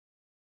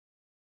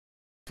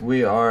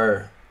We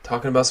are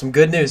talking about some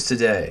good news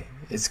today.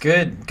 It's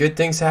good. Good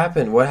things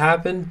happen. What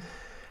happened?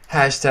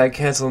 Hashtag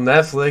cancel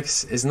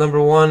Netflix is number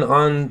one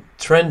on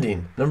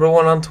trending, number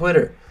one on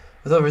Twitter,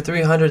 with over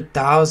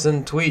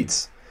 300,000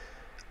 tweets.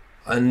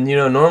 And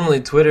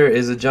normally Twitter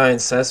is a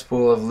giant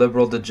cesspool of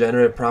liberal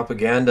degenerate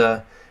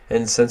propaganda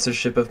and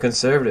censorship of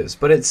conservatives.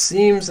 But it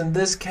seems in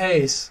this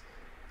case,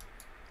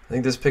 I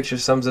think this picture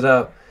sums it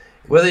up.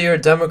 Whether you're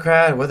a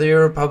Democrat, whether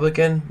you're a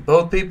Republican,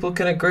 both people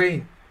can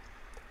agree.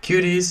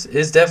 Cuties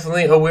is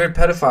definitely a weird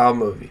pedophile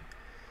movie.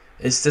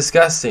 It's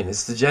disgusting.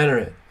 It's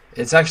degenerate.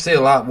 It's actually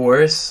a lot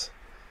worse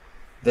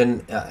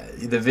than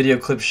the video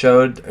clip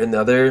showed in the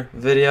other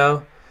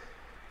video.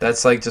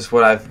 That's like just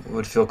what I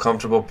would feel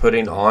comfortable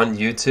putting on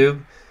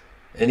YouTube.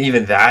 And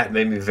even that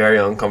made me very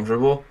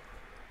uncomfortable.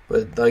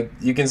 But like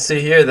you can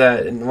see here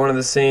that in one of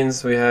the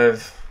scenes we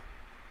have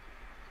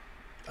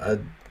a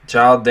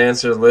child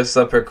dancer lifts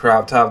up her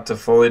crop top to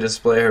fully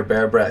display her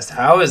bare breast.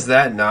 How is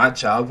that not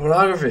child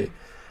pornography?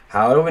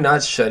 How are we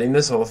not shutting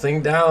this whole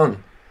thing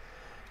down?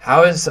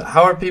 How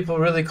are people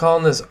really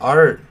calling this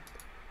art?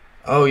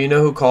 Oh, you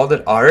know who called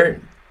it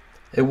art?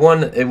 It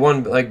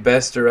won like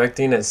best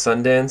directing at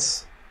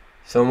Sundance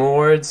Film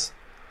Awards.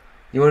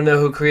 You want to know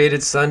who created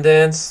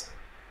Sundance?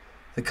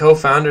 The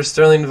co-founder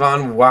Sterling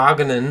von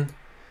Wagenen.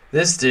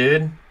 This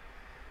dude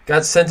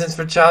got sentenced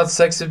for child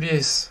sex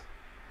abuse.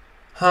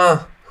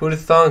 Huh, who'd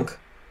have thunk?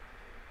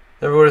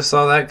 Never would have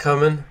saw that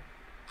coming.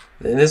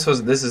 And this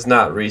is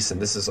not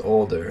recent. This is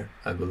older,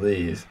 I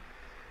believe.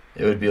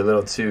 It would be a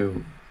little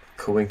too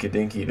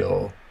coinkydinky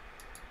doll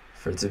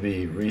for it to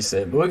be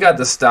recent. But we got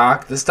the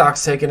stock. The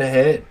stock's taking a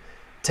hit.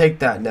 Take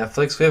that,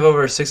 Netflix. We have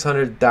over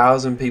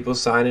 600,000 people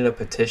signing a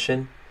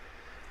petition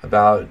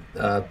about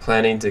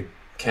planning to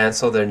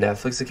cancel their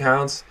Netflix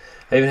accounts.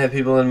 I even had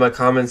people in my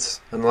comments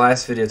on the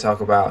last video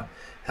talk about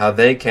how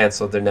they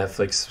canceled their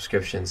Netflix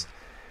subscriptions.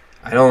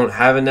 I don't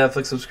have a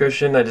Netflix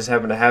subscription. I just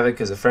happen to have it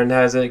because a friend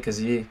has it, because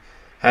he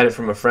had it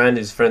from a friend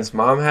whose friend's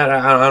mom had it.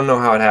 I don't know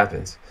how it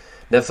happens.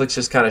 Netflix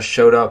just kind of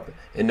showed up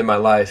into my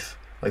life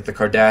like the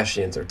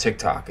Kardashians or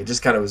TikTok. It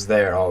just kind of was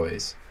there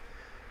always.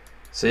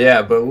 So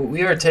yeah, but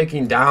we are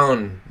taking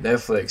down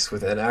Netflix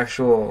with an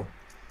actual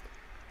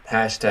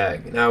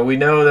hashtag. Now we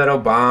know that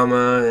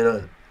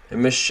Obama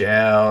and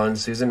Michelle and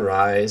Susan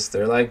Rice,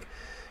 they're like,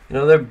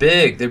 they're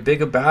big. They're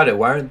big about it.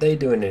 Why aren't they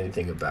doing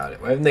anything about it?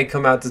 Why haven't they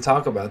come out to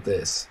talk about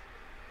this?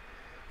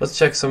 Let's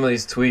check some of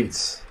these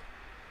tweets.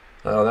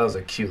 Oh, that was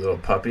a cute little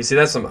puppy. See,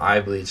 that's some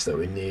eye bleach that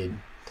we need.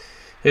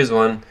 Here's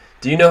one.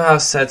 Do you know how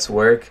sets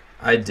work?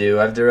 I do.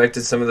 I've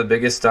directed some of the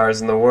biggest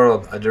stars in the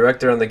world. A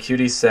director on the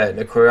Cutie set and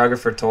a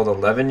choreographer told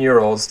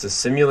 11-year-olds to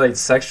simulate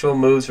sexual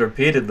moves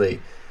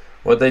repeatedly.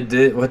 What they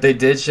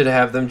did should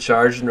have them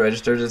charged and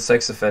registered as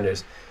sex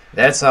offenders.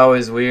 That's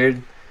always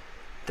weird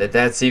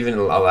that's even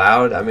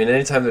allowed. I mean,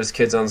 anytime there's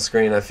kids on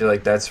screen, I feel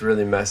like that's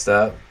really messed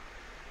up.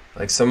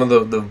 Like some of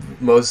the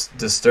most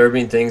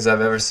disturbing things I've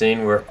ever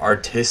seen were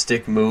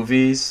artistic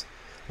movies,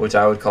 which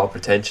I would call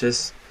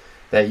pretentious,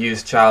 that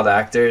use child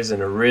actors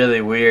in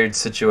really weird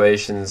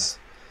situations.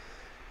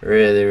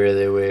 Really,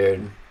 really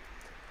weird.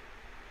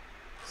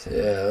 So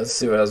yeah, let's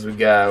see what else we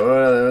got.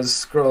 Let's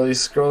scroll. The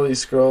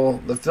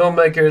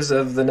filmmakers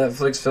of the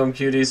Netflix film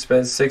Cuties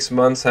spent 6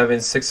 months having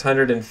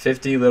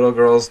 650 little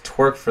girls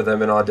twerk for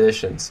them in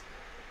auditions.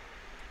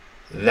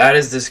 That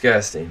is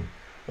disgusting.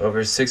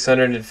 Over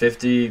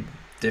 650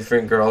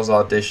 different girls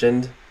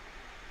auditioned.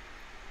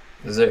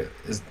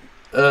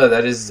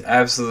 That is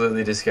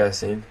absolutely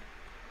disgusting.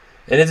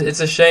 And it's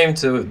a shame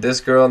to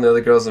this girl and the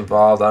other girls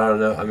involved. I don't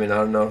know. I mean, I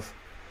don't know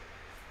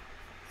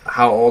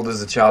how old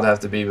does a child have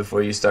to be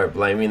before you start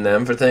blaming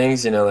them for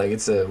things?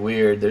 It's a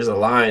weird. There's a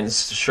line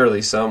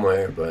surely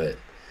somewhere, but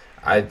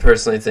I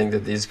personally think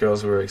that these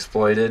girls were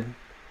exploited.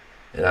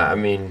 And I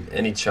mean,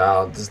 any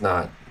child does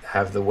not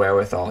have the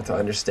wherewithal to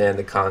understand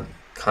the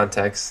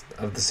context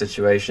of the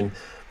situation.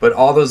 But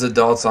all those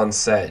adults on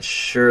set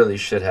surely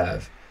should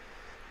have.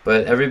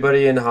 But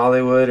everybody in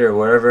Hollywood or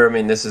wherever, I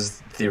mean, this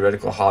is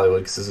theoretical Hollywood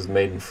because this was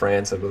made in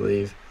France, I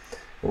believe.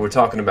 But we're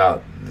talking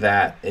about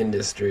that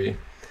industry.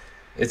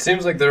 It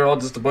seems like they're all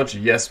just a bunch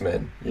of yes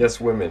men,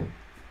 yes women.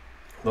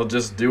 They'll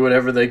just do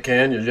whatever they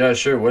can. Yeah,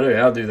 sure, whatever,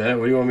 I'll do that.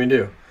 What do you want me to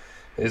do?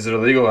 Is it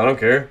illegal? I don't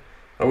care.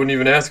 I wouldn't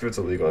even ask if it's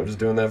illegal. I'm just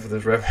doing that for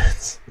this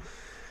reference.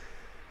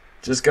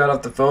 Just got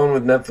off the phone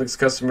with Netflix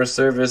customer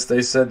service.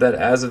 They said that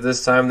as of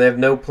this time, they have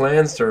no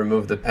plans to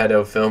remove the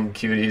pedo film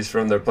Cuties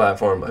from their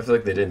platform. I feel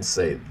like they didn't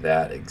say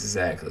that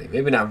exactly.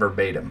 Maybe not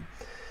verbatim.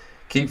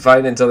 Keep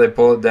fighting until they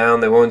pull it down.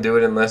 They won't do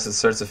it unless it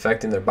starts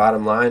affecting their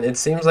bottom line. It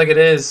seems like it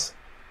is.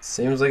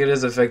 Seems like it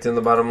is affecting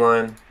the bottom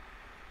line.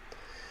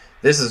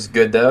 This is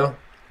good, though.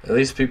 At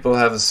least people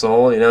have a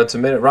soul.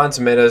 Rotten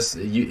Tomatoes,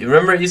 you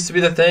remember it used to be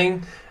the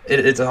thing?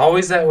 It's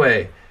always that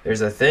way.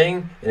 There's a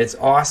thing, and it's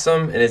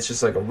awesome, and it's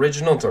just like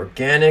original, it's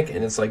organic,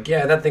 and it's like,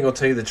 yeah, that thing will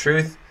tell you the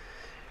truth.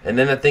 And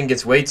then that thing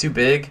gets way too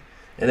big,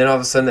 and then all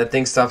of a sudden that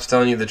thing stops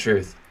telling you the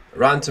truth.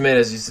 Rotten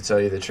Tomatoes used to tell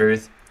you the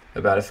truth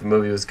about if a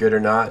movie was good or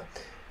not.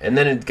 And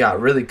then it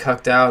got really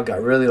cucked out,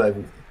 got really like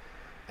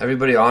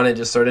everybody on it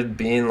just started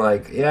being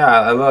like, yeah,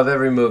 I love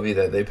every movie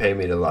that they pay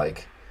me to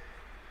like.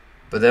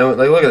 But then,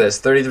 like, look at this,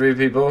 33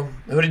 people.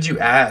 Who did you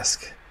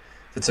ask?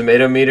 The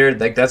tomato meter,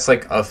 like, that's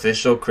like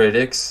official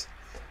critics.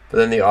 But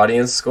then the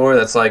audience score,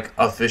 that's like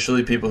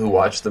officially people who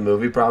watched the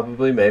movie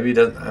probably. Maybe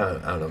doesn't.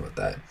 I don't know about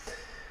that.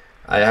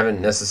 I haven't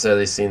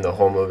necessarily seen the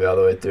whole movie all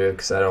the way through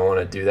because I don't want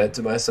to do that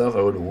to myself.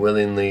 I would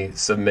willingly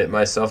submit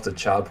myself to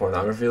child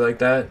pornography like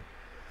that.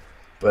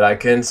 But I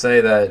can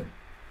say that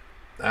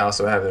I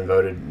also haven't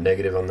voted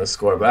negative on the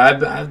score.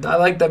 But I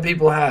like that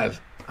people have.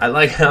 I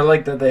like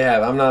that they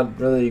have. I'm not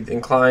really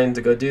inclined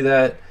to go do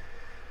that.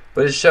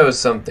 But it shows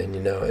something,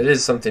 you know. It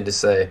is something to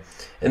say.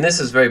 And this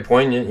is very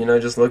poignant, you know,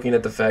 just looking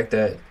at the fact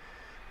that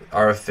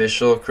our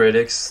official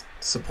critics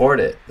support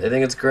it. They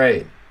think it's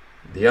great.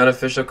 The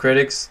unofficial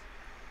critics,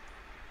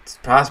 it's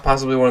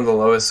possibly one of the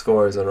lowest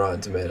scores on Rotten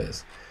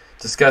Tomatoes.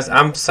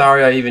 I'm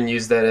sorry I even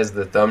used that as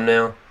the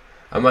thumbnail.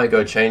 I might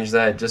go change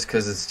that just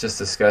because it's just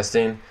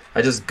disgusting.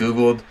 I just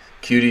Googled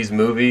Cuties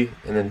movie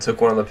and then took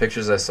one of the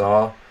pictures I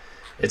saw.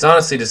 It's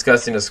honestly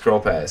disgusting to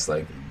scroll past.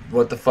 Like,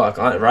 what the fuck,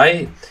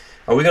 right?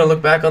 Are we going to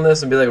look back on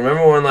this and be like,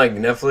 remember when, like,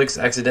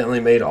 Netflix accidentally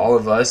made all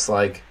of us,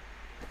 like,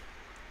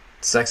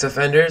 sex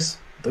offenders?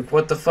 Like,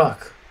 what the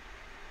fuck?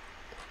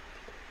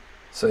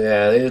 So,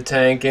 yeah, they're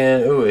tanking.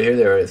 Ooh, here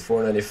they were at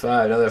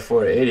 $4.95. Now they're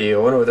 $4.80. I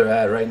wonder what they're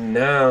at right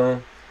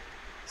now.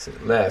 So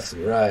left,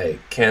 right.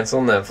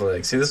 Cancel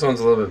Netflix. See, this one's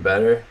a little bit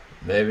better,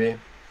 maybe.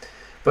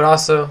 But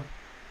also,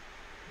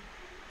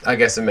 I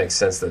guess it makes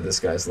sense that this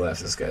guy's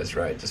left, this guy's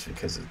right, just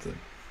because of the...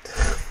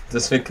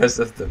 just because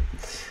of the...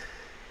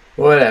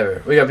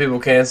 Whatever. We got people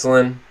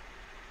canceling.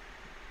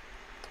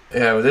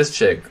 Yeah, with this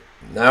chick.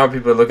 Now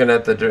people are looking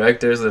at the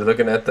directors. They're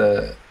looking at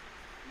the...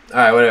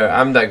 Alright, whatever.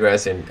 I'm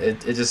digressing.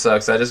 It just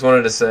sucks. I just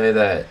wanted to say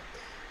that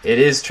it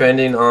is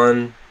trending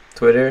on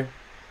Twitter.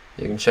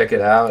 You can check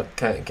it out.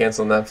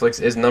 Cancel Netflix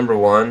is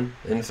 #1,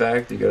 in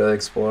fact. You go to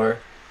Explore.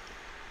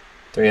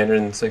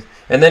 306.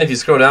 And then if you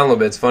scroll down a little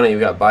bit, it's funny. You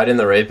got Biden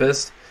the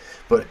rapist.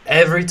 But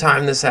every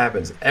time this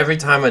happens, every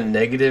time a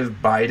negative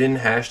Biden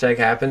hashtag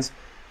happens,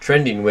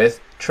 trending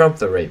with Trump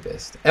the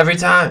rapist. Every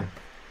time.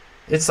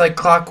 It's like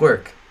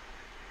clockwork.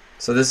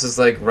 So this is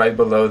like right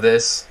below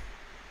this.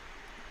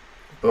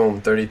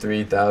 Boom,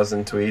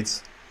 33,000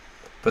 tweets.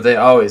 But they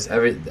always,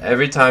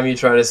 every time you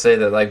try to say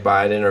that like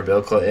Biden or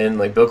Bill Clinton,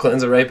 like Bill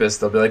Clinton's a rapist,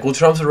 they'll be like, well,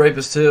 Trump's a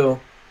rapist too.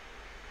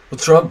 Well,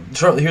 Trump,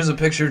 here's a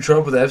picture of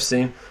Trump with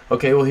Epstein.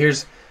 Okay, well,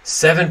 here's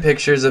 7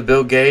 pictures of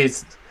Bill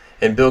Gates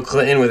and Bill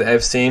Clinton with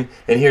Epstein,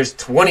 and here's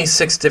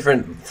 26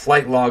 different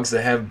flight logs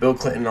that have Bill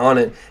Clinton on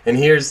it, and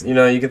here's, you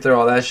know, you can throw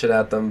all that shit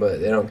at them,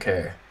 but they don't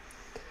care.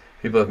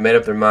 People have made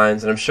up their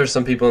minds, and I'm sure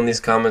some people in these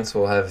comments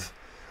will have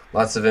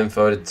lots of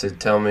info to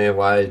tell me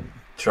why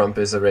Trump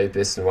is a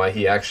rapist and why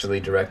he actually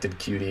directed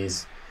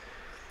Cuties.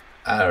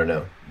 I don't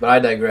know, but I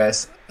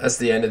digress. That's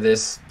the end of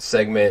this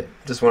segment.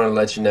 Just want to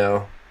let you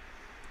know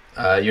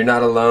you're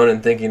not alone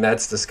in thinking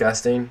that's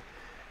disgusting.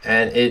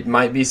 And it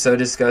might be so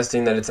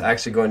disgusting that it's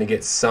actually going to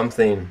get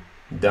something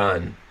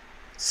done.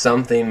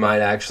 Something might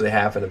actually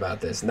happen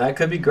about this. And that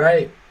could be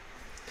great.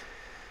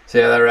 So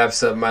yeah, that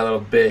wraps up my little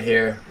bit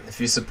here.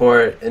 If you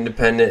support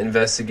independent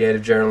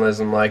investigative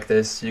journalism like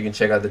this, you can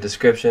check out the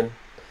description.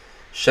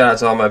 Shout out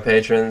to all my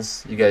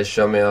patrons. You guys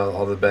show me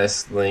all the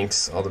best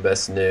links, all the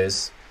best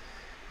news.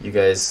 You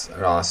guys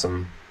are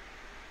awesome.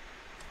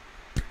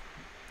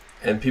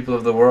 And people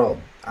of the world,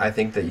 I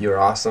think that you're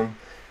awesome.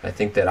 I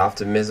think that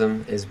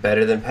optimism is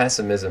better than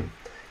pessimism.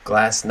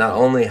 Glass not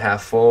only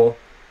half full,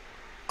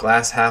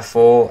 glass half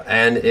full,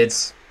 and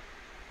it's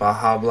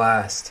Baja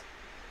Blast.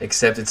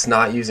 Except it's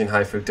not using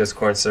high fructose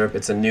corn syrup.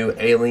 It's a new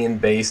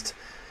alien-based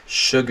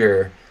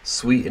sugar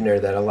sweetener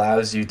that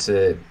allows you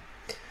to...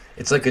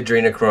 It's like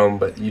adrenochrome,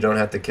 but you don't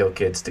have to kill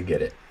kids to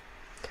get it.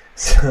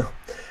 So,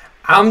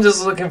 I'm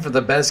just looking for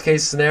the best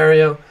case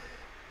scenario.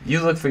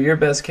 You look for your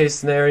best case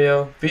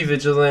scenario. Be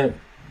vigilant.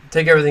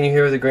 Take everything you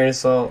hear with a grain of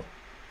salt.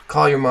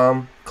 Call your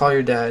mom, call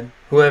your dad,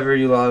 whoever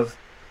you love,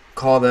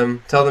 call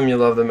them, tell them you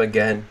love them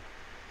again.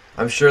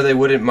 I'm sure they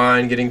wouldn't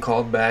mind getting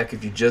called back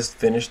if you just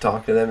finished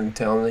talking to them and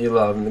tell them that you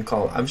love them and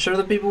call them. I'm sure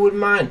the people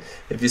wouldn't mind.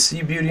 If you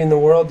see beauty in the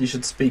world, you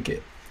should speak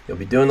it. You'll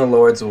be doing the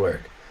Lord's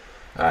work.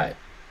 Alright,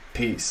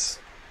 peace.